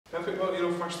Perfect.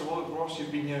 Well, first of all, Ross,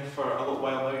 you've been here for a little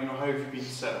while now. How have you been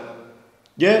settling in?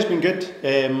 Yeah, it's been good.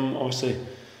 Obviously,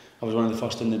 I was one of the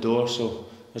first in the door, so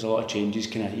there's a lot of changes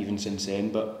kind of even since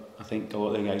then. But I think a lot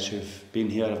of the guys who've been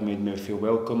here have made me feel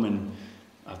welcome, and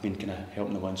I've been kind of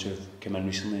helping the ones who've come in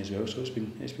recently as well. So it's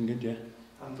been good, yeah.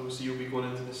 And obviously, you'll be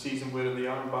going into the season wearing the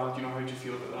armband. How do you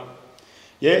feel about that?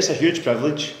 Yeah, it's a huge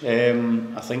privilege.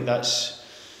 I think that's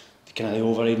kind of the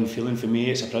overriding feeling for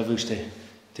me. It's a privilege to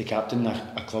captain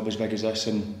a club as big as this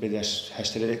and with this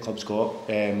history that the club's got.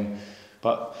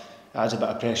 But it adds a bit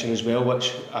of pressure as well,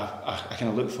 which I kind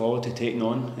of look forward to taking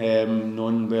on,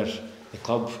 knowing where the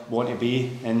club want to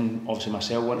be and obviously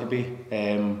myself want to be.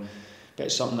 But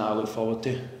it's something that I look forward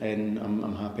to, and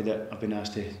I'm happy that I've been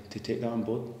asked to take that on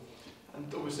board.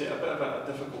 And obviously a bit of a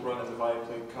difficult run in the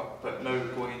Viaplay Cup, but now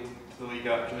going into the league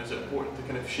action, is it important to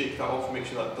kind of shake that off and make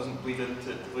sure that doesn't bleed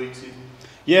into the league season?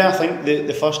 Yeah, I think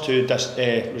the first two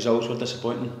results were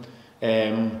disappointing.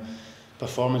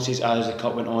 Performances as the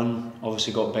cup went on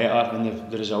obviously got better,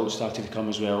 and the results started to come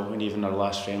as well. And even our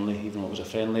last friendly, even though it was a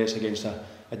friendly, it's against a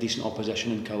decent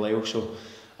opposition in Carlisle. So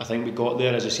I think we got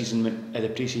there as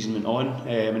the pre-season went on,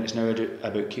 and it's now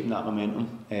about keeping that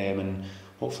momentum, and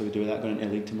hopefully we do that going into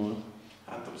the league tomorrow.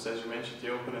 And obviously, as you mentioned, the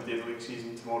opening day of the league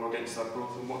season tomorrow against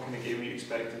Arbroath, and what kind of game are you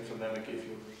expecting from them at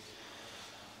Gayfield?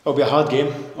 It'll be a hard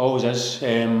game, always is.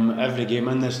 Every game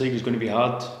in this league is going to be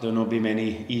hard. There'll not be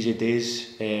many easy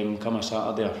days come a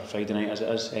Saturday or Friday night as it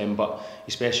is, but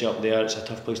especially up there, it's a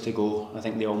tough place to go. I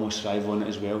think they almost thrive on it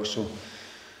as well, so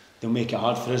they'll make it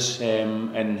hard for us,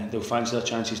 and they'll fancy their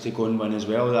chances to go and win as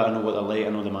well. I know what they're like, I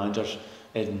know the manager's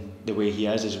and the way he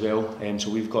is as well,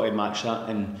 so we've got to match that,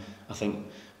 and I think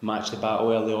match the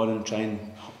battle early on and try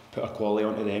and put our quality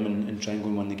onto them and try and go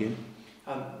and win the game.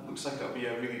 And looks like it'll be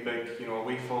a really big,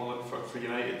 away following for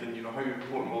United. And how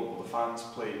important will the fans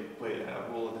play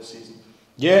a role in this season?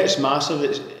 Yeah, it's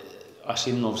massive. I've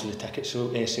seen obviously the ticket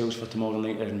sales for tomorrow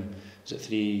night, and is it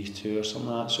 3-2 or something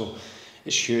like that? So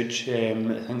it's huge. I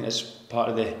think it's part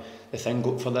of the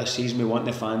thing for this season. We want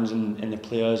the fans and the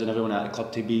players and everyone at the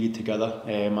club to be together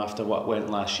after what went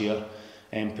last year,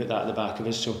 and put that at the back of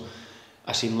us. So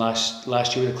I seen last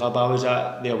year with the club I was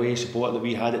at, the away support that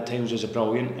we had at times was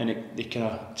brilliant, and they kind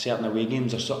of certain away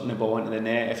games are sucking the ball into the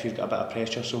net if you've got a bit of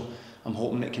pressure. So I'm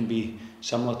hoping it can be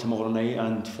similar tomorrow night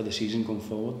and for the season going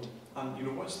forward.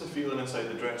 And what's the feeling inside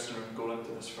the dressing room going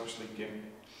into this first league game?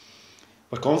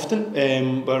 We're confident,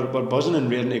 we're buzzing and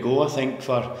ready to go. I think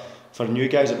for new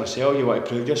guys like myself, you want to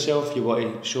prove yourself, you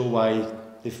want to show why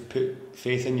they've put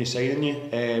faith in you, signing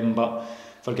you. But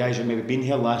for guys who've maybe been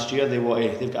here last year,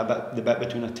 they've got the bit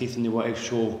between their teeth, and they want to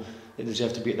show they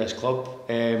deserve to be at this club.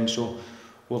 So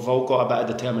we've all got a bit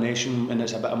of determination, and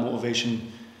it's a bit of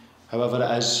motivation, however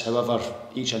it is, however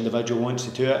each individual wants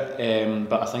to do it.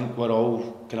 But I think we're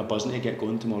all kind of buzzing to get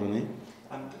going tomorrow night.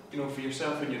 And for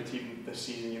yourself and your team this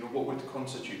season, what would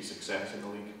constitute success in the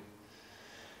league?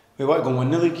 We want to go and win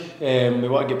the league. We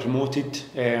want to get promoted.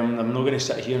 I'm not going to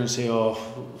sit here and say,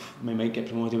 we might get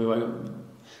promoted.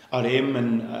 Our aim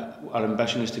and our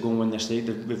ambition is to go and win this league.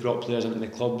 We've brought players into the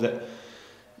club that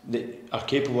are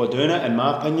capable of doing it, in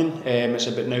my opinion. It's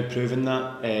about now proving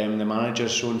that. The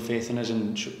manager's shown faith in us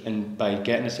and by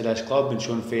getting us to this club, and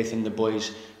showing faith in the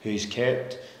boys who he's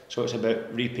kept. So it's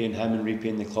about repaying him and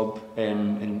repaying the club,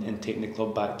 and taking the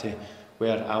club back to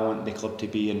where I want the club to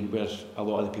be, and where a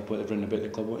lot of the people that have run about the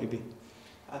club want to be.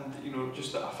 And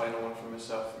just a final one from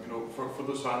myself, for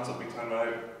those fans that will be turning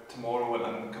out tomorrow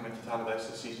and coming to Tannadice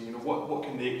this season, what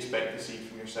can they expect to see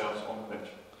from yourselves on the pitch?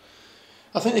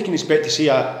 I think they can expect to see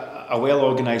a well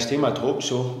organised team. I'd hope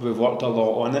so. We've worked a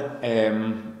lot on it.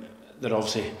 They're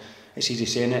obviously, it's easy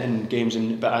saying it in games,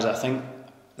 but as I think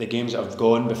the games that have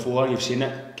gone before, you've seen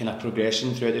it kind of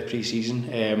progression throughout the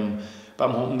pre-season. But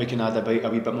I'm hoping we can add a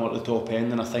wee bit more at the top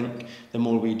end, and I think the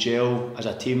more we gel as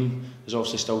a team, there's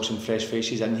obviously still some fresh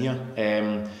faces in here,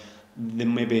 the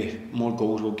maybe more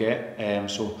goals we'll get.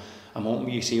 So I'm hoping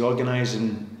you see organised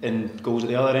and goals at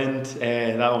the other end.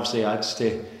 That obviously adds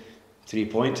to 3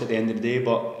 points at the end of the day,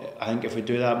 but I think if we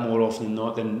do that more often than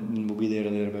not, then we'll be there or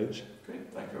thereabouts.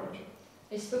 Great, thank you very much.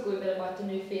 You spoke a wee bit about the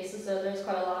new faces there. There's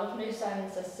quite a lot of new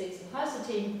signings this season. How's the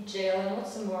team gelling?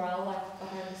 What's the morale like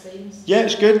behind the scenes? Yeah,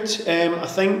 it's good. I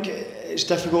think it's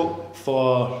difficult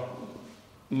for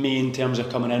me in terms of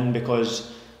coming in,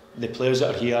 because the players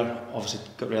that are here obviously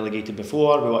got relegated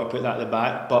before. We want to put that at the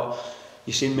back, but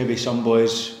you've seen maybe some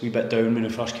boys a wee bit down when they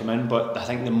first came in, but I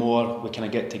think the more we kind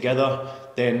of get together,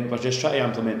 then we're just trying to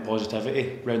implement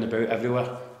positivity round about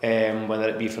everywhere, whether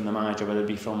it be from the manager, whether it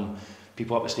be from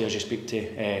people up the stairs you speak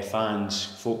to, fans,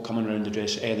 folk coming around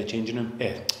the changing room,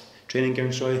 training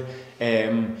ground,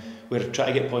 we're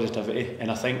trying to get positivity, and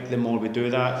I think the more we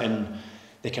do that, and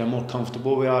the kind of more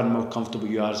comfortable we are, and more comfortable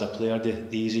you are as a player,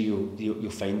 the easier you'll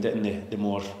find it, and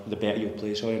the better you'll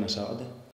play on a Saturday.